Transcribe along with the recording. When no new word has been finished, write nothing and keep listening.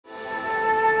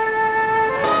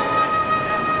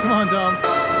Come on, Dom.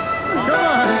 Come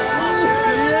on.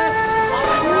 Yes.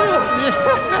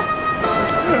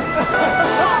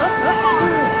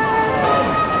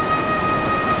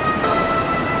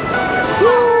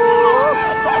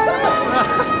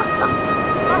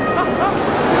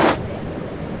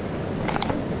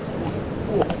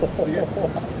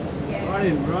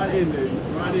 Right in, dude.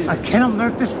 Right in. I cannot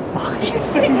move this fucking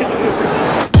finger.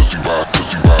 Pussy by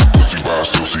association, pussy by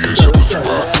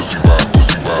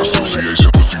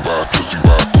association, pussy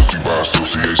by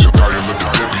association. Now you look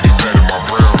at deputy mad in my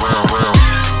brown.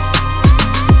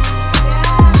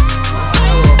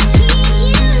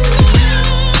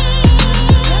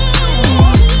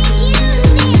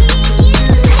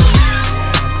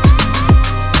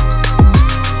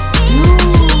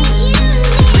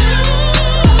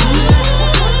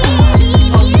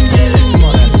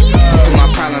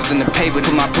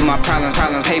 Put my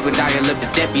problems paper, dial up the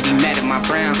deputy mad at my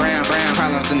brown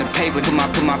problems in the paper. Put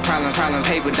my problems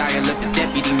paper, dial up the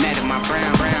deputy mad at my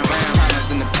brown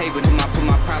problems in the paper. Put my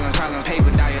problems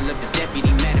paper, dial up the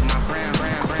deputy mad at my brown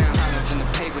problems in the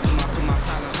paper. Put my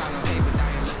problems paper,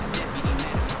 dial up the deputy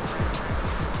mad at my brown.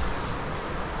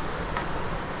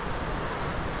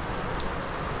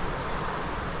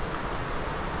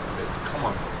 Come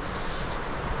on.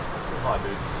 Come on,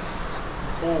 dude.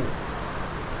 Oh.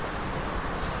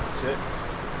 Shit.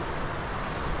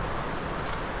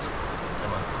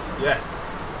 Come on. Yes.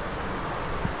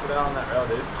 Put it on that rail,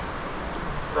 dude.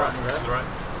 Right. To the right.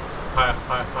 Higher.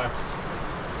 Higher.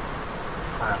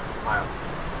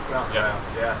 Put it on the rail.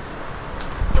 Yes.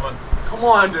 Come on. Come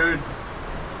on, dude.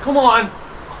 Come on.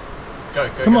 Go.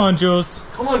 Come on, Jules.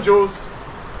 Come on, Jules.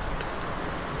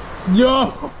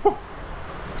 Yo.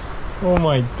 Oh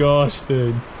my gosh,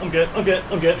 dude. I'm good. You good?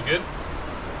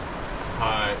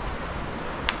 Hi.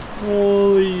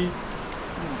 Holy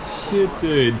shit,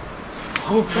 dude.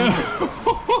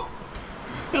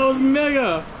 That was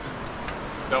mega.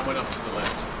 Don't went up to the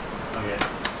left. Okay.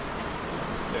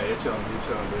 Yeah, you're chilling,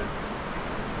 dude.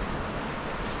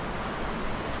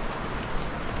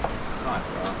 Nice,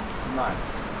 bro. Nice.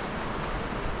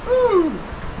 Woo!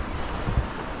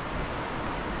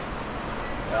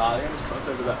 Yeah, I think I'm just cross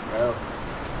over that rail.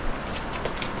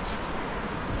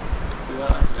 See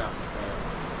that? Yeah.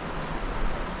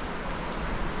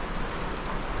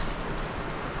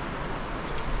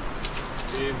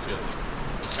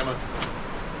 Come on.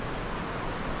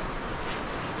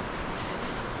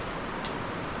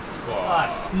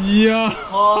 Whoa. Yeah.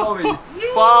 Holy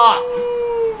fuck!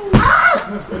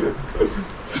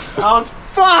 That was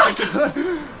fucked!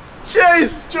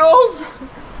 Jeez, Jules!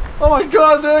 Oh my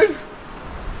god, dude!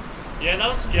 Yeah, that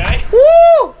was scary.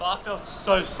 Woo! Fuck, that was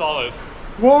so solid.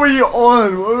 What were you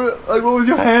on? What was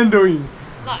your hand doing?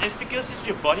 No, it's because it's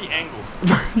your body angle.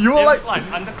 You were like like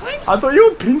underclick. I thought you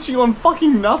were pinching on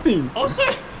fucking nothing. Also,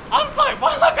 I was like,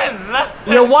 why am I going left?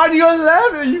 Yeah, why do you go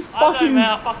left? You I don't fucking.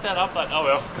 know, I fucked that up, but oh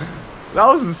well. That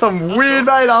was some weird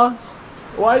night, huh?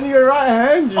 Why didn't you go right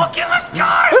hand? Fucking let's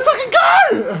go! Let's fucking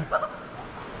go!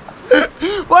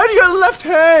 Why do you go left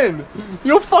hand?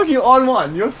 You're fucking on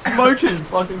one. You're smoking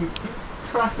fucking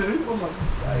crack, dude. Oh my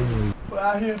god. We're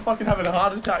out here fucking having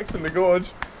heart attacks in the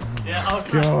gorge. Yeah, I was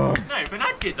God. like, no, when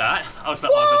I did that, I was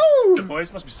like, Whoa! oh, the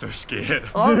boys must be so scared.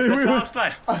 Oh, Dude, I was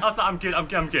like, I'm good.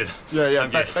 Yeah, I'm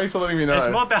good. thanks for letting me know. It's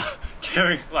more about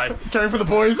caring Caring for the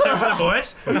boys. for the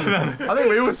boys. I think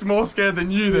we were more scared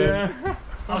than you then.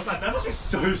 I was like, they must be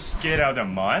so scared out of their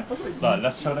mind. Like,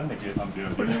 let's show them the good. I'm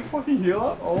good. Are you a fucking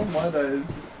healer? Oh my days.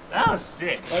 That was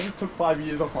sick. That just took 5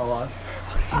 years off my life.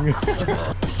 Thank you. Pussy by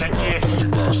association,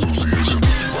 pussy by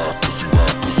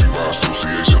association, pussy by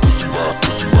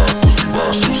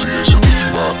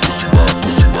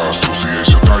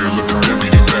association. Now you look at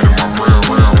deputy mad in my brown.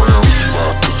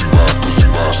 Pussy by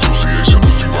association,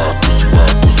 pussy by association, pussy by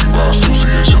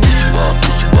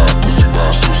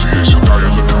association. Now you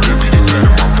look at deputy mad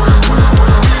in my brown.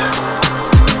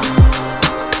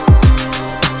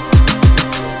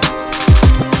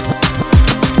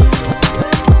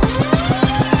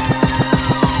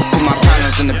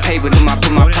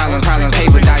 Put my problems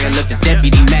paper, dial up the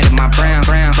deputy mad at my brown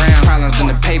problems in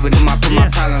the paper. Put my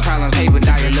problems paper,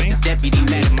 dial up the deputy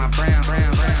mad at my brown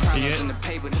problems in the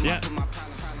paper. Yeah.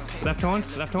 Left horn.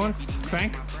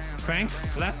 Crank,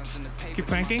 left. Keep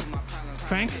cranking.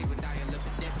 Crank.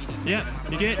 Yeah,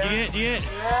 you get. Yeah.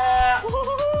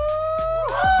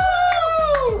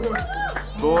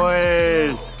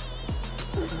 Boys.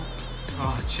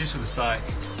 Oh, cheers for the psych.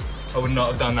 I would not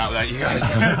have done that without you guys.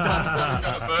 done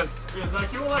it first. It's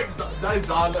like you were like, day's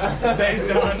done. Day's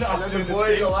done. And then the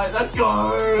boys are like, let's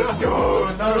go,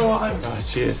 another one. Oh,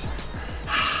 cheers.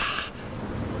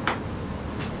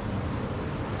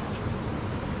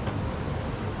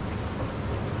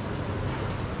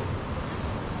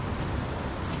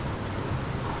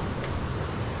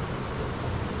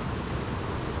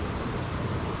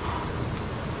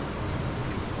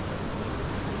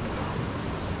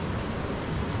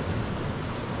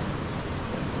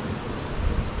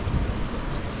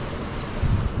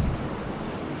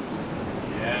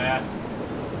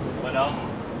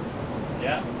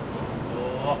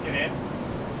 Walking in.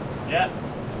 Yeah.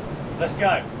 Let's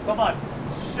go. Come on.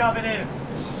 Shove it in.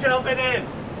 Shove it in.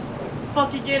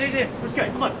 Fucking get it in. Let's go.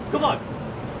 Come on. Come on.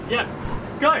 Yeah.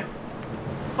 Go.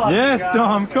 Fucking Yes, go.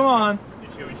 Tom, come on. You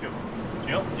chill, you chill.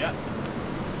 Chill, yeah.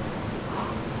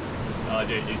 Oh,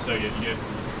 dude, you're so good, you're good.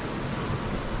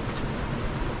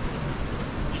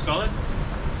 You solid?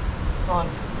 Solid.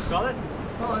 You solid?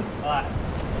 Solid. Alright.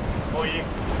 Or you?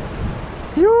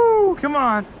 You, come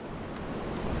on.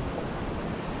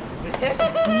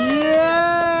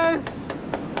 Yes.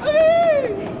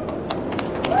 Hey.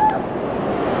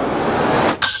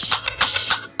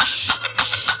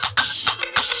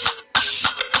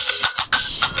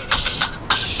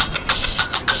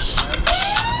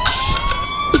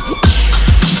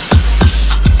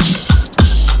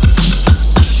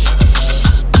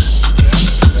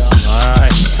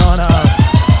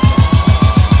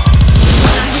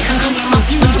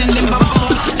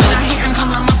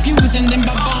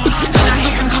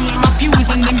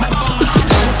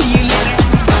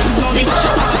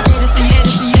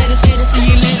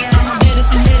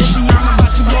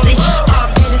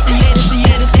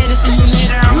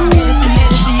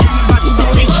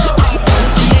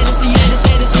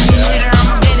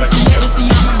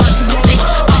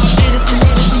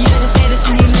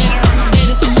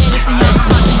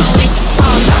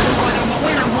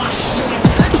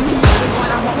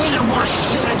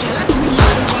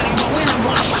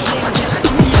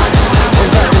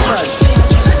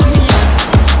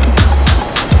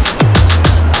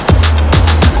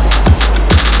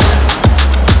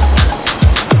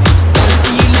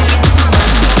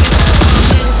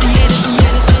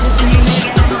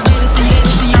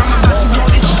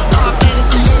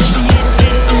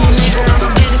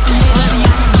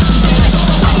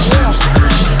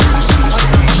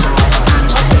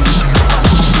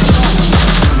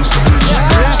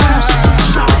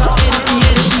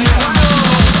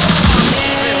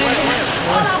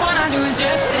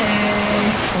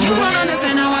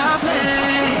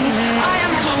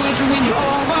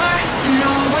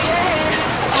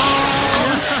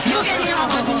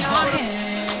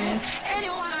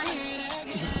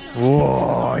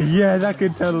 Whoa, yeah, that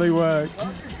could totally work.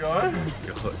 Go.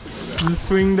 The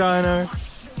swing dino.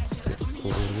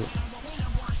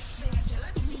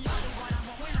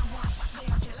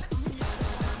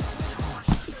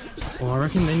 Oh, I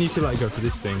reckon then you could like go for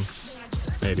this thing.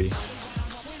 Maybe.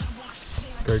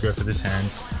 Go for this hand.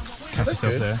 Catch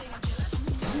yourself good. there.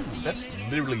 That's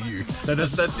literally you.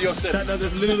 That's your set.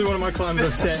 That's literally one of my climbs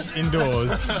I've set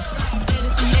indoors.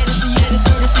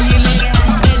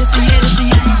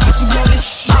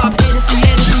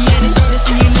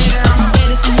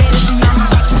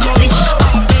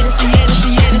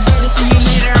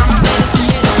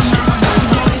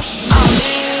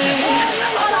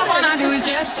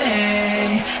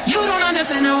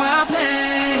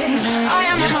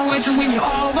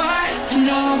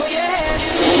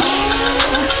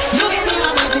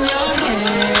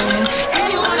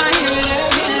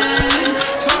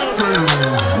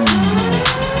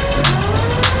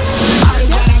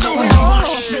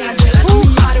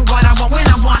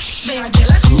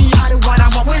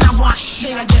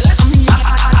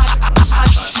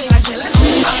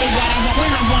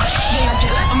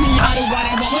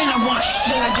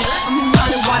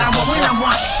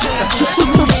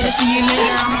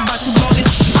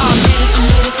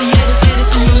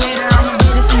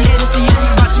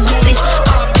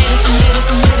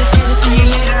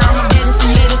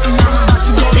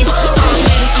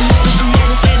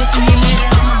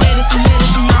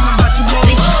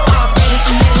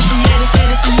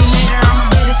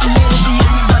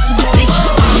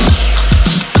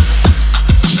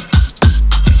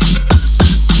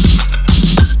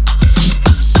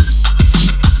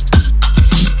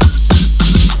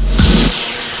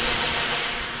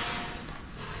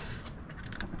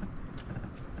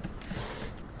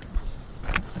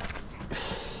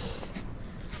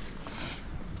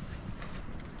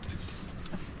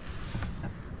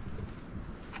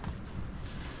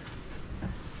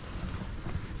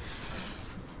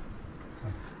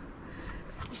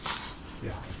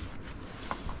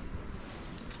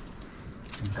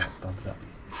 Bump it up.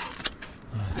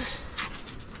 Nice.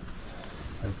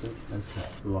 That's it. Let's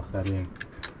lock that in.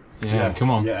 Yeah, come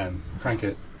on. Yeah, crank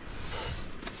it.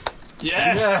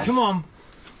 Yes, come on.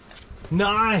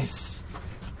 Nice.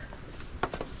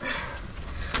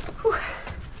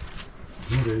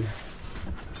 Dude.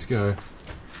 Let's go.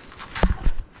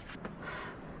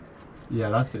 Yeah,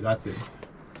 that's it. That's it.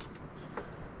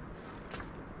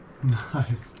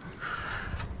 Nice.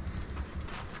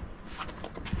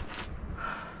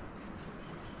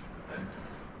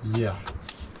 Yeah.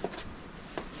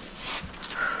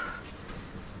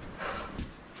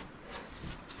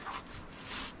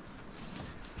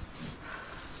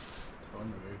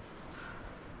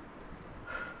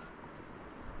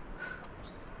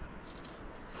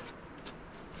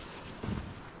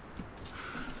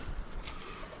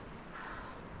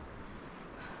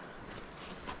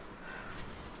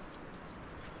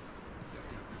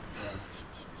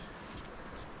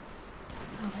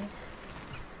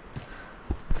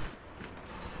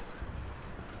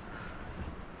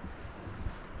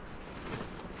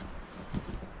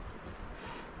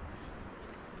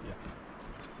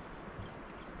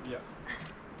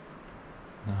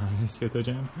 Nice, your toe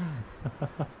jam.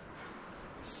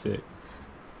 Sick.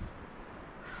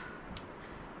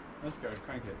 Let's go,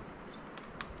 crank it.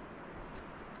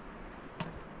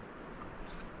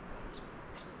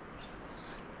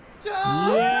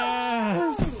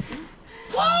 Yes!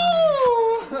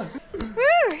 Whoa!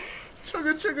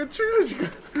 Chugga, chugga, chugga, chugga.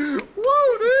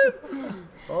 Whoa, dude!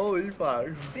 Holy fuck.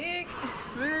 Sick.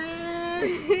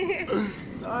 Sick!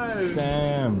 Nice.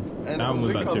 Damn. And That one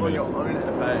was about 2 on minutes. your own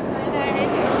FA. I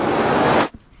know.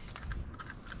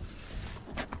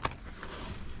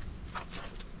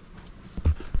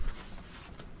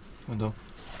 Well done.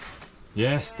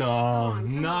 Yes,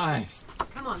 Dom. Nice.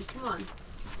 Come on, come on.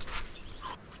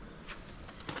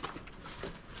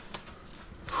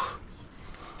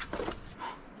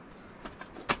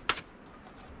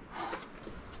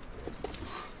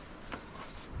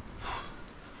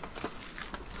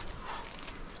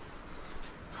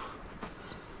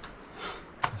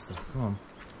 Come on.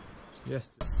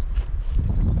 Yes.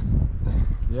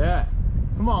 Yeah.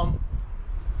 Come on.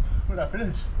 Where'd I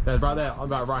finish? There, right there, on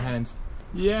that right hand.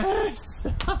 Yes!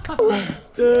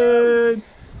 Dude!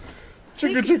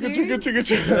 Chugga, chugga, chugga, chugga,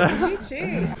 chugga.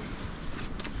 Choo-choo.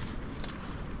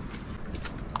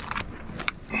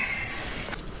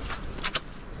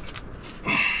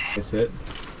 That's it.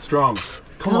 Strong.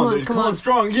 Come on, dude. Come on,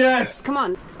 strong. Yes! Come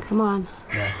on. Come on.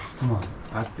 Yes, come on.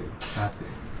 That's it. That's it.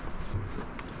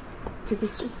 Dude,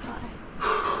 this just die.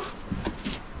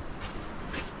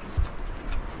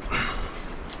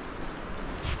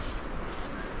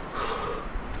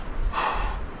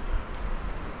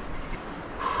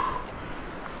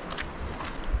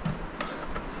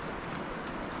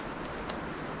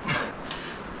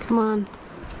 Come on.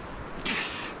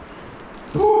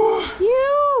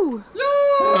 You!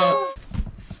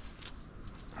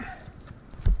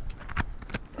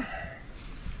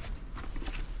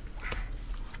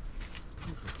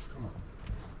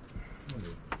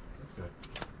 Let's go.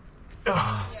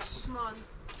 Come on.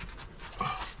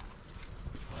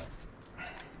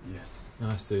 Yes.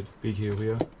 Nice, dude. Big heel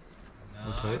here.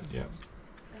 Nice. Yeah.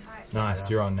 Nice,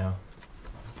 you're on now.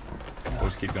 We'll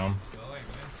just keep going.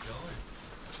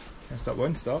 Can't stop,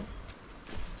 won't stop.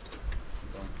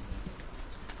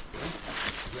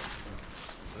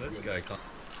 Let's go.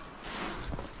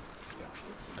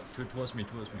 Towards me.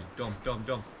 Dom.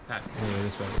 Pat. Yeah,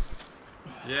 this way.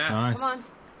 Yeah. Nice. Come on.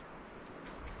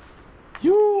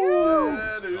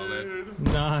 Yeah, dude.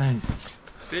 Nice.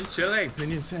 Been chilling.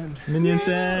 Minion send. Minion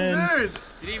send. Dude.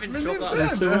 Didn't even Minion chop send. up.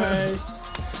 That's the way.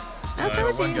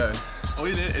 That's One go. All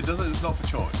you need, it's not for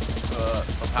choice,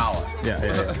 for power. Yeah.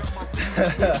 It's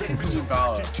for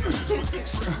power.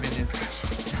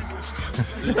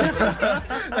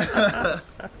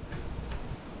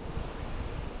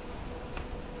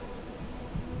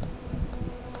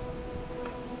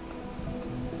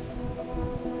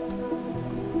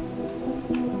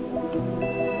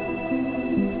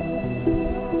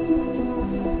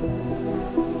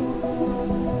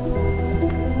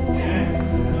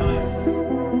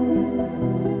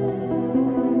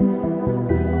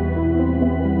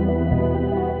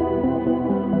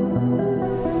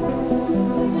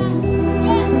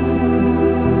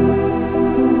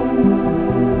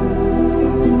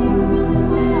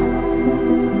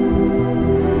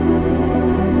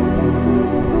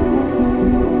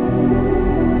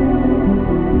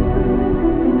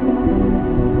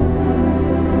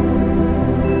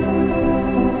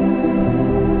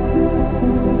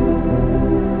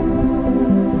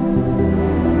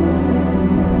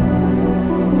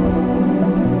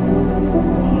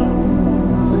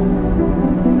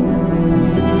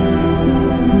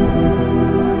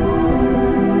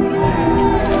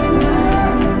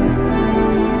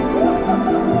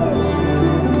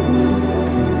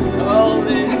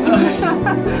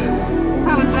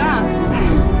 How was that?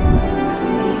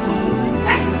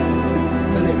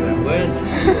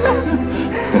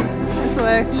 Nice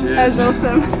work. That was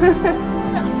awesome.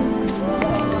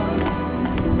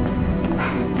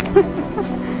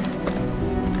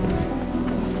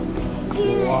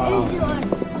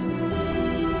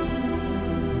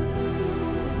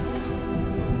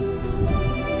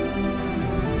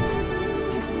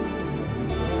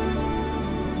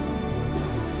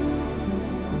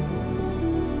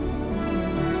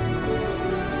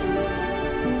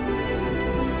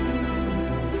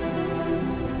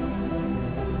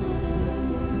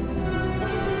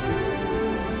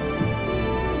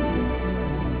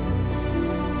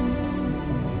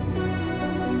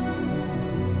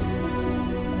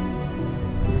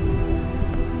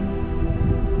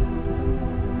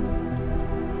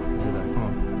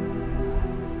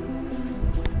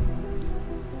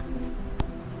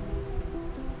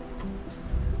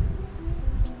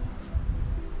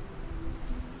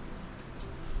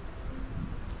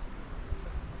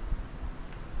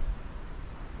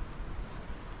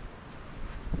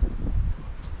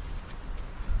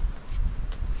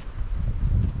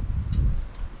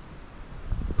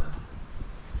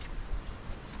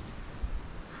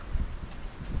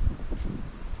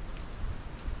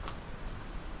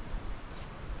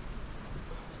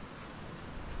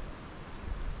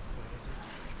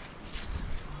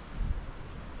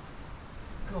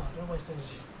 Don't waste energy.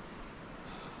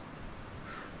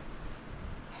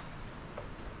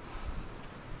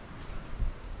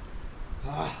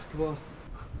 Ah, come on.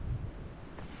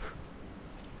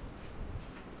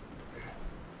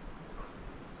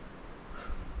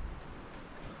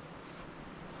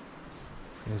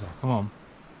 Here's that, come on.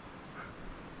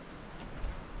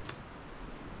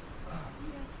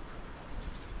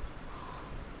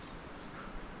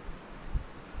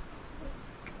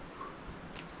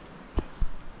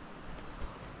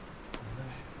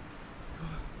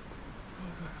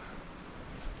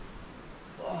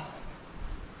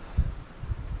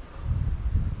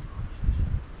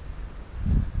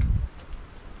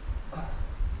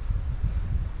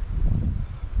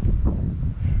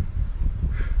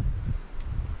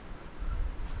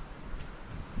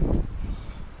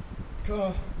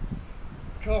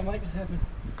 Come on, make this happen.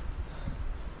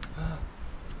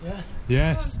 Yes.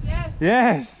 Yes. Yes.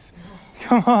 Yes.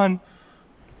 Come on.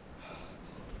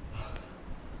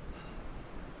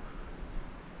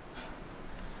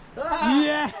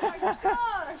 Yeah.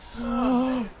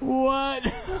 Gosh. What?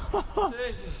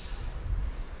 Jesus.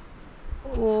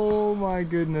 Oh my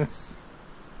goodness.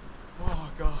 Oh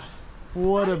God.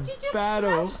 What How a did you just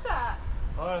battle. smash that?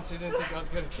 I honestly didn't think I was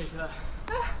going to kick that.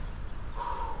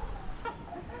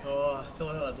 Oh, I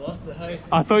thought I'd lost it, hey?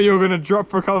 I thought you were going to drop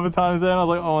for a couple of times there and I was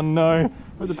like, oh no.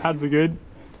 But the pads are good.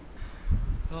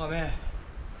 Oh man.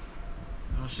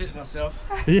 I was shitting myself.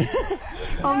 Yeah.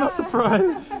 I'm not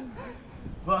surprised.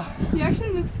 But You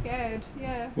actually look scared.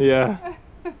 Yeah. Yeah.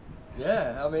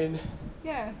 yeah, I mean,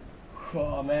 Yeah.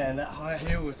 oh man, that high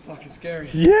heel was fucking scary.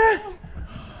 Yeah.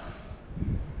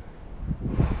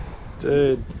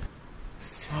 Dude.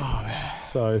 Oh man.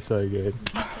 So good.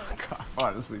 I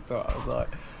honestly thought, I was like,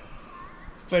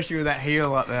 especially with that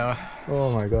heel up there.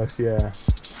 Oh my gosh, yeah.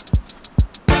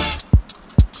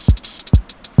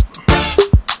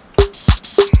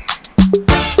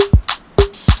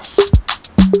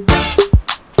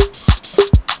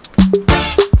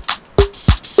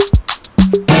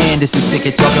 And it's a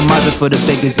ticket talking Mazda for the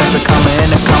biggest. That's a comma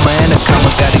and a comma and a comma.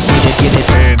 Gotta get it, get it.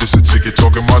 And it's a ticket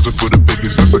talking Mazda for the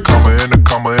biggest. That's a comma and a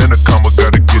comma and a comma.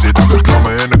 Gotta get it. A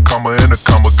comma and a comma and a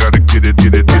comma. Gotta get it,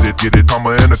 get it, get it, get it.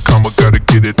 Comma and a comma. Gotta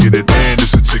get it, get it. And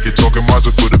it's a ticket talking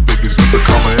Mazda for the biggest. That's a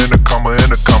comma and a comma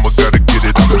and a comma. Gotta get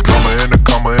it. A comma and a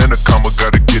comma and a comma.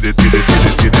 Gotta get it, get it, get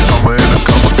it, get it. Comma and a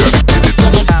comma. Gotta get it.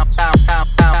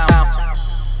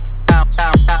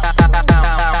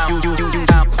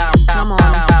 Come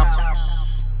on.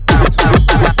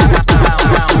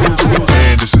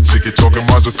 And it's a ticket talking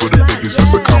Mazda for the biggest.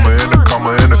 That's a comma and a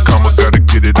comma and a comma. Gotta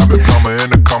get it. A comma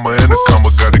and a comma and a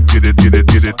comma. Gotta get it, get it,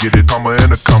 get it, get it. Comma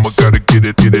and a comma. Gotta get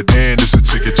it, get it. And it's a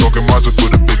ticket talking Mazda for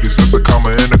the biggest. That's a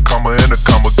comma and a comma and a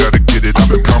comma. Gotta get it. A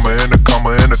comma and a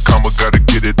comma and a comma. Gotta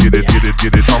get it, get it, get it,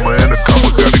 get it. Comma and a comma.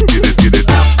 Gotta get it, get it.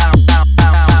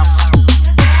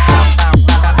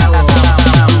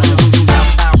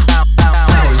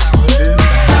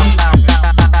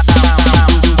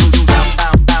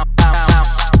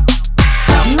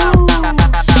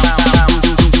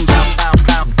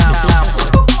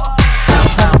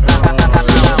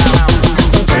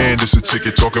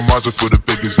 Ticket talking Mazda for the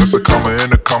biggest. That's a comma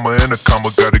and a comma and a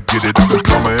comma. Gotta get it. A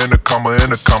comma and a comma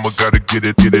and a comma. Gotta get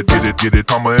it, get it, get it, get it.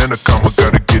 Comma and a comma.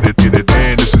 Gotta get it, get it.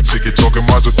 And it's a ticket talking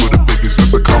Mazda for the biggest.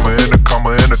 That's a comma and a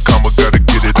comma and a comma. Gotta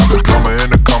get it. A comma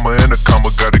and a comma and a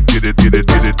comma. Gotta get it, get it,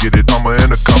 get it, get it. Comma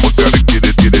and a comma. Gotta get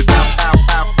it, get it.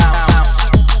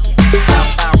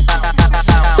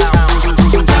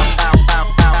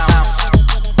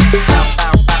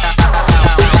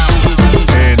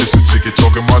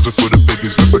 For the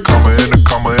biggest, that's a comma and a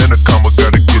comma and a comma.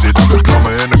 Gotta get it. A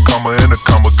comma and a comma and a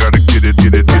comma. Gotta get it,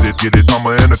 get it, get it, get it.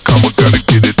 Comma and a comma. Gotta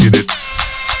get it, get it.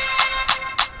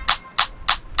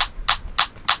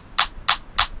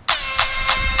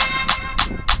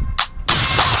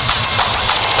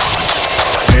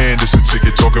 And it's a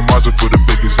ticket talking Mazda for the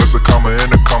biggest. That's a comma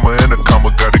and a comma and a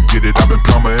comma. Gotta get it. A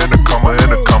comma and a comma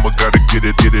and a comma. Gotta get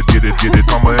it, get it, get it, get it.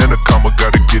 Comma and a comma.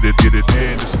 Gotta get it, get it.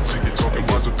 And it's a ticket talking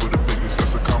Mazda for the biggest.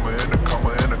 That's a comma and a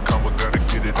comma and a comma. Gotta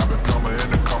get it. A comma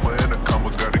and a comma and a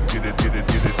comma. Gotta get it, get it,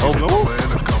 get it, get it. Comma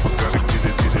and a comma. Gotta get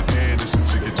it, get it. And it's a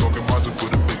ticket talking Mazda for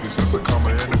the biggest. That's a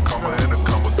comma and a comma and a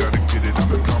comma. Gotta get it. A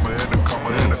comma and a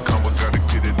comma and a comma. Gotta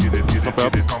get it, get it, get it,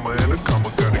 get it. Comma and a comma.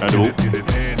 Gotta get it, get it.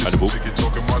 And it's a ticket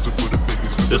talking Mazda for the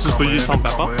biggest. This is for you, salt and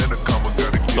pepper,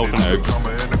 salt and egg.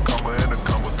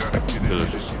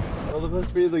 Delicious. Well, they're supposed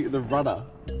to be the rudder.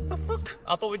 The fuck?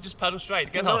 I thought we'd just paddle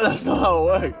straight. Get No, up. that's not how it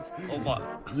works. Or what?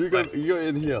 You go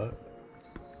in here.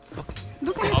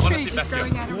 Look at the tree just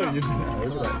growing out of rock. Look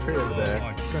at that tree over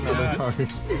there. It's got another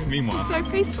nose. Meanwhile. So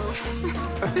peaceful.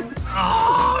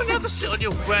 Oh, never sit on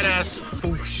your wet ass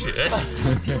bullshit.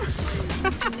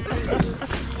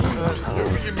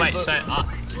 Wait, so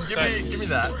Give me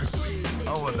that. I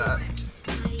want that.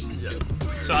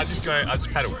 So I just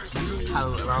pedal.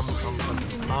 Paddle, and I'm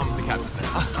the captain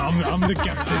now. I'm the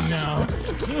captain now.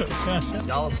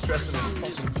 Y'all are stressing a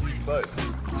fucking huge boat.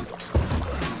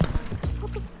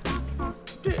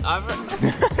 Dude,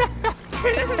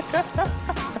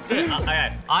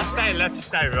 okay, I stay left, you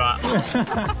stay right.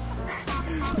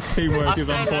 This teamwork is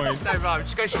on point. Stay right,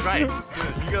 just go straight.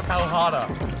 Dude, you gotta paddle harder.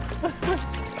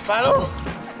 Paddle?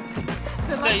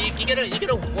 No, you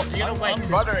gotta wait.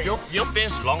 Buttering. You'll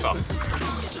finish longer.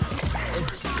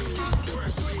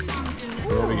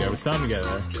 There we go, we're starting to get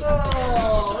there.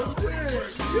 Oh, dude.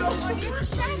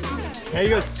 Hey,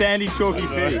 you got sandy, chalky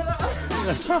feet.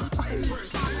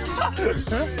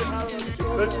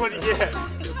 That's what you get.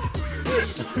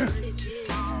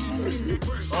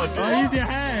 Oh, use your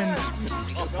hands.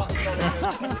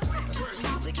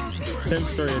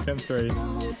 Attempt three.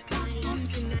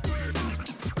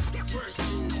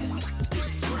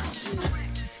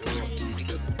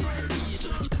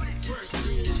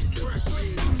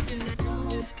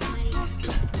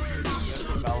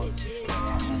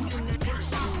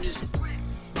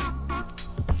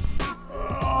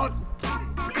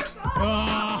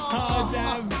 Oh,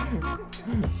 damn.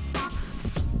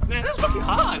 Man, that's fucking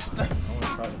hard.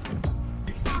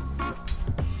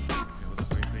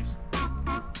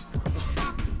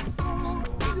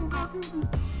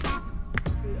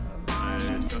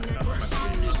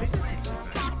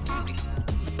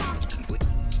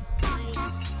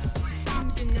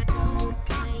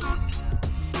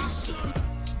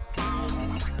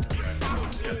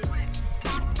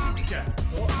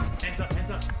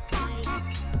 Hands up.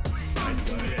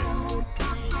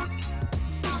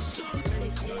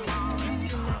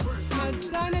 No,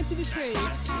 don't enter the tree.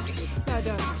 No,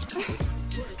 don't.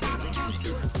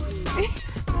 This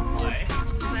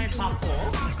ain't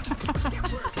parkour.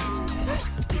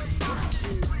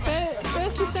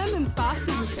 First descend and fast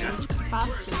descend.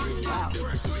 Fastest.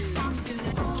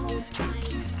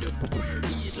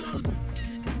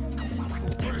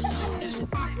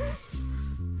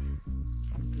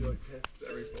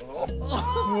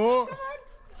 Wow.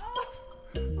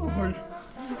 Oh my god.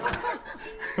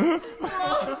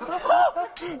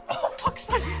 Oh, fuck's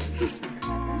sake. This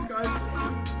guy's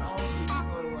balancing so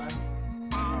well.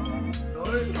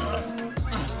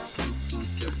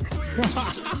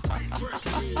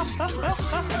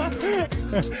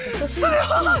 So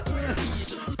hard.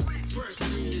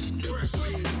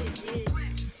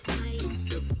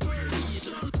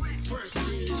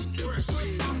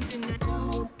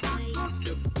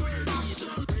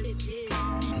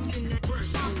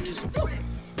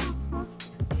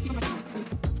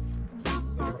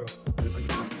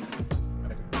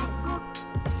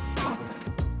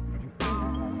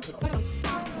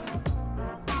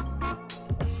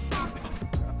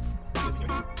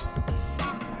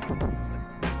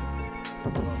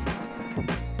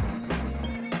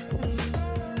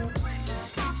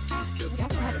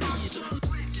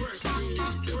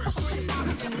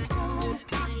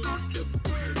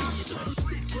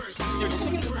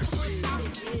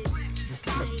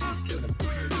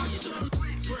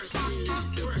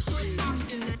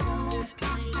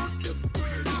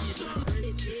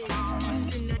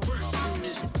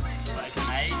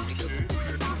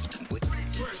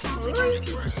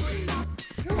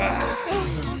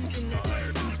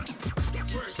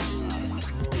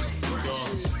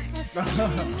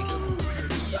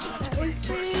 That was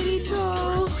pretty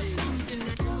cool. And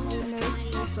there's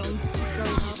going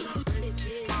up.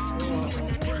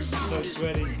 So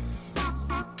sweaty.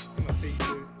 My feet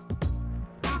too.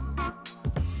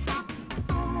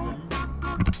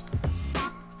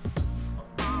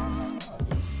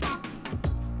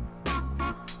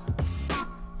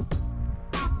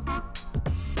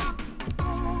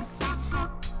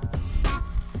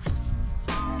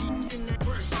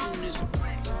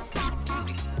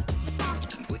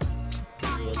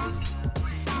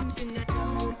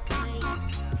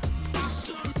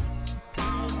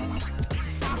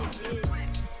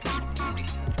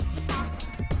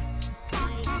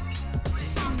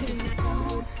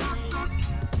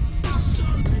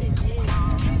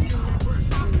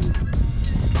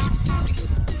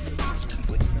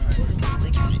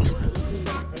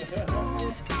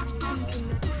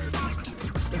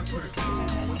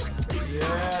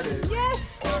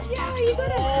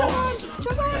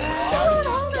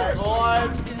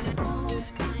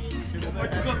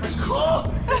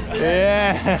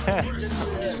 Yeah.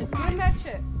 Good match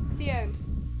it. At the end.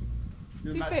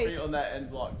 Good 2 match feet. feet on that end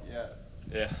block, yeah.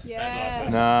 Yeah. Yeah.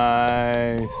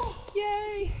 Nice.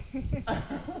 Yay.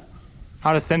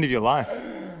 Hardest end of your life.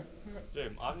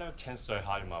 Dude, I've never tensed so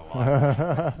hard in my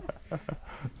life.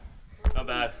 Not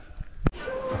bad.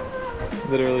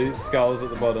 Literally skulls at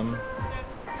the bottom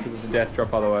because it's a death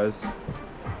drop otherwise.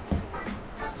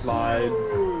 Slide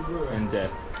and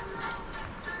death.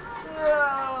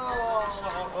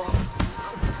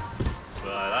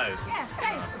 Well, that is. Yeah,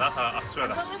 same. That's how I swear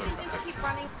As that's long as so you just keep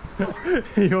running.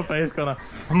 Your face Connor.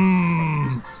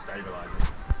 stabilizing.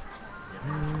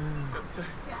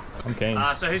 I'm keen.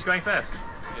 So who's going first?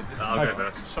 I'll go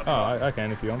first. Oh, I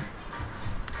can if you want.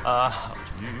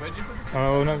 Where'd you put this?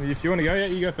 Oh no, if you want to go, yeah,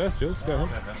 you go first, Jules. Go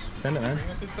ahead. Send it, man.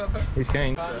 He's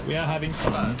keen. We are having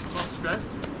fun. Not stressed.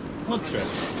 Not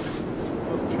stressed.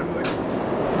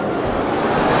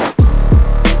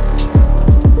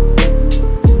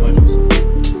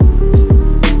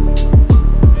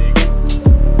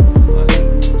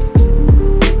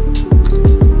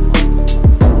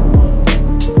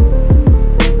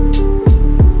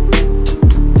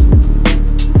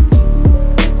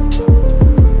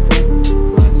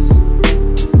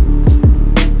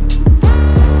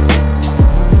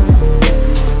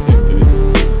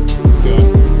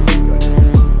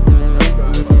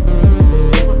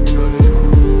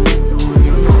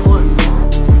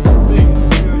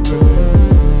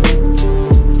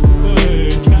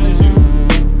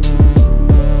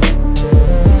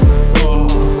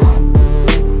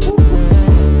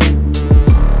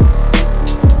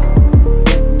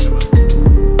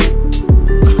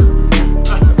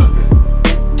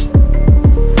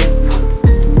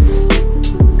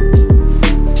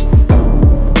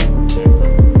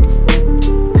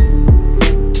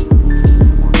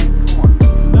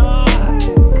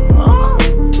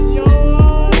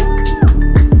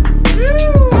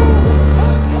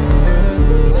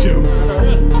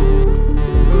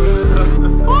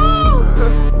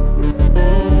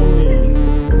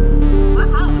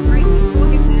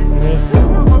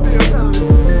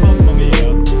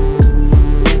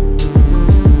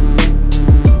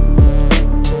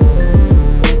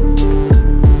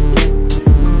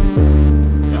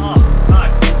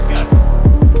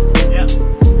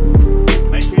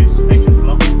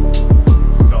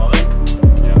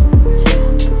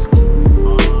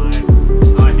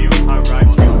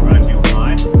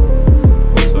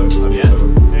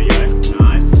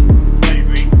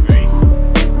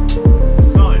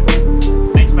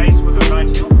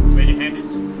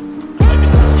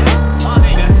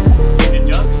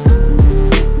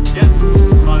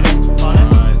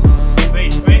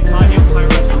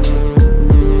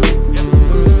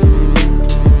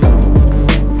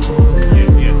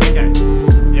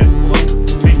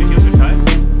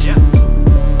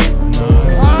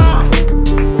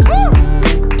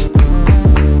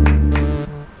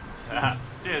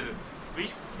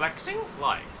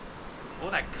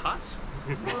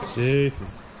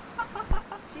 Jesus.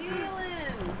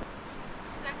 Jalen.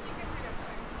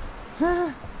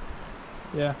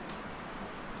 Yeah.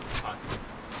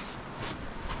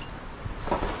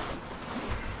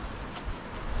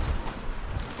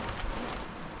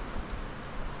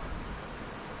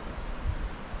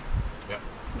 Yep.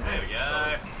 There we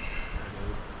go.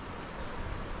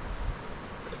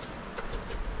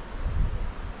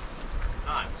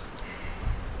 Nice.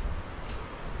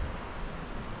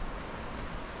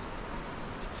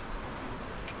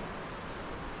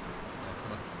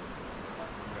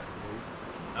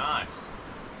 Nice.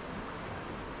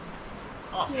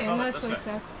 Oh, Yeah, solid. nice Let's one, go.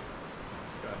 Seth.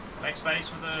 Make space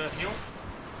for the heel.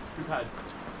 2 pads.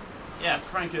 Yeah,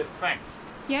 crank it. Crank.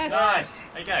 Yes. Nice.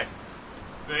 There you go.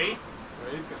 Breathe.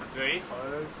 Breathe. Breathe.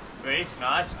 Hold. Breathe.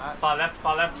 Nice. Nice. Far left.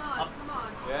 Far left. Come on, Up. come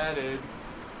on. Yeah, dude.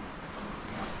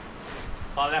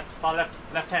 Far left. Far left.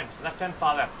 Left hand. Left hand.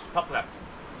 Far left. Top left.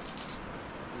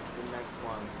 The next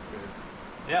one is good.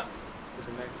 Yep. With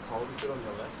the next hold is good on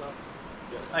your left up.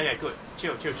 Yeah. Okay, good.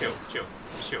 Chill, chill, chill, chill.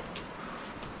 Just chill.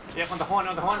 Yep, on the horn,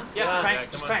 on the horn. Yep, crank, Yeah,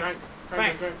 just come on, crank.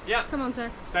 crank, Crank. Yep. Come on,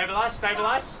 Zach. Stabilize,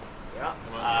 stabilize. Yeah.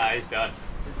 Ah, he's done.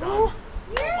 Done. Oh,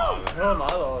 Oh my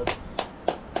lord.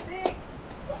 Sick.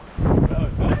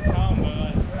 That's calm,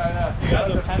 though. Yeah, You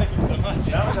guys are panicking so much.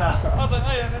 That was I was like,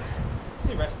 oh yeah, let's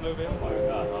see rest a little bit. Oh my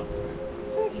god, huh?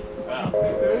 Wow.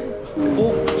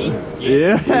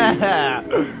 Yeah.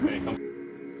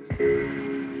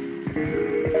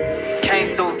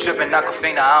 Came through dripping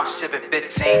Aquafina, I'm sipping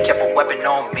 15, kept a weapon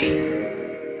on me.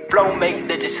 Flow make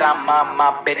digits, I'm on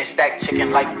my business, stack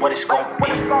chicken like what it's gon'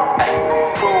 be.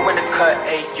 Ay, crew in the cut,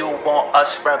 hey, you want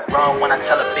us rep run when I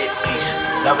tell a big piece.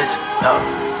 Love is love.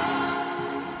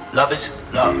 Love is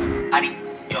love.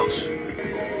 Adios.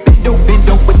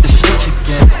 Bendo with the switch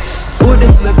again. Boy,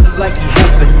 them living like he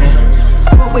happening.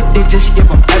 But with they just give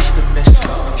him estimates.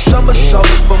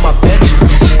 Somersaults for my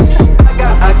Benjamins.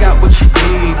 I got what you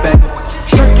need, baby.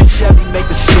 Circus Chevy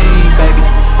make a scene, baby.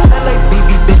 LA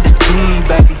BB been the team,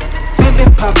 baby.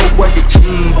 Been Papa work the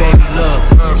team, baby. Look.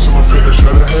 So I'm finished.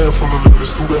 Had a handful of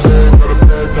limits through the head. Got a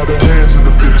bag, now the hands in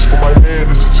the business. For my hand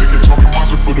is a ticket. Talking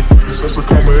monster for the business. That's a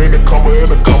comma and a comma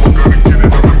and a comma. Gotta get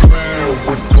it on the plan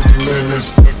with the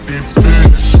minutes. Like they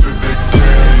bitch, and they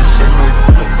games. And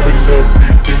they that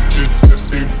they bitches, and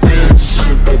they bitch,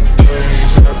 and they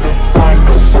games. I don't find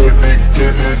out where they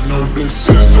get it. No, this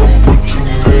isn't what you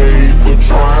made. But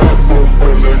try it for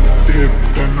when I dip.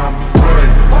 Then I'm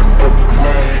break on the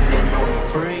plane. And I'm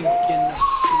Breaking the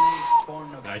snake on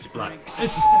the Nice black.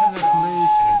 It's the sound of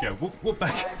police. And then go whoop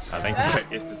back. I think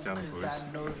it's the sound of police. I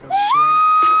know the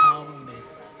breaks coming.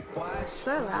 Watch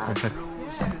So loud.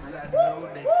 cause I know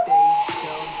that they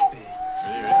dump it.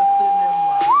 Nothing in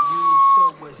my view, so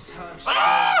it's hush.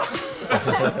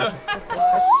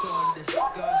 Watch on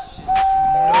discussions,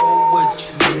 know what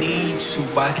you need to.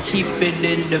 I keep it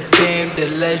in the fam to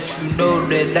let you know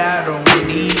that I don't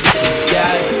need you.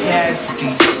 Got Gatsby,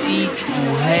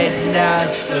 see-through, head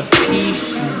nods the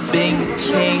piece. You been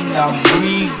king, I'm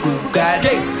regal. Got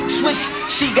swish,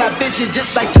 she got vision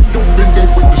just like you do. Bendo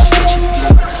with the switch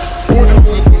again. Boy, them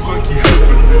living like he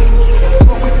happening.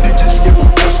 But with they just give him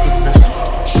estimates.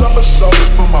 Somersaults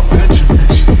for my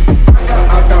Benjamins.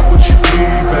 I got what you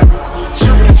need, baby.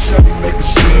 Circus Chevy make a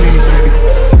scene, baby.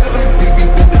 LA BB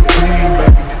been the team,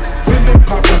 baby. Women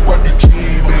Papa work the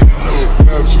team, baby.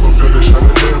 Look, to the finish. Had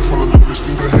a handful of limits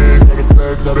through the head. Got a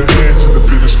bag, now the hands in the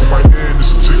business. For my hand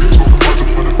is a ticket. Talking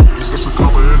monster for the business. That's a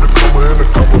comma and a comma and a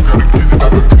comma. Gotta get it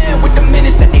out of the And with the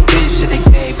minutes that they been shoulda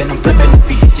gave. And I'm flipping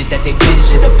every digit that they been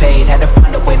shoulda paid. Had to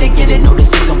find a way to get it, no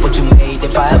this isn't what you made.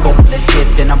 If I ever wanna dip,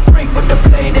 then I'm break with the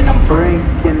blade. And I'm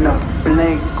Breaking a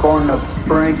blink on the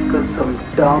brink of some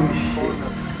dumb shit.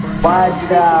 Watch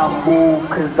how I move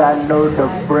cause I know the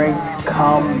brink's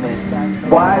coming.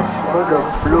 Watch for the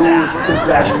blues cause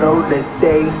I know that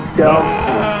they dump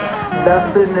it.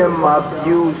 Nothing in my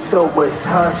view so it's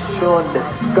hush on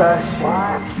discussion.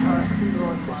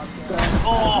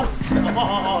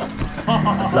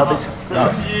 love is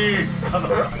love. You.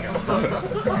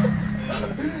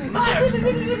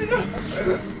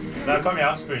 No, come here,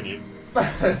 I'll spoon you.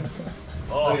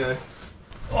 Oh. Okay.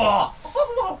 Oh.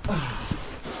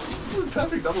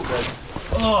 Perfect double bed.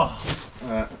 Oh.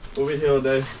 Alright, we'll be here all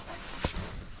day.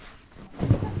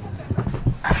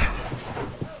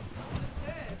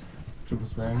 Triple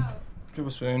spoon.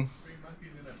 Triple spoon.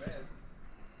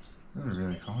 That was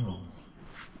really cold.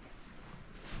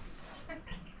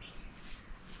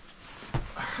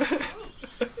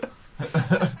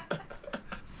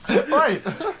 Wait!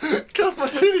 Get off my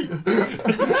titty!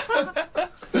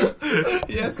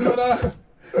 Yes, Connor.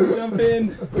 Jump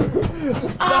in.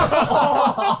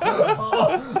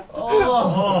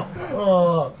 Oh!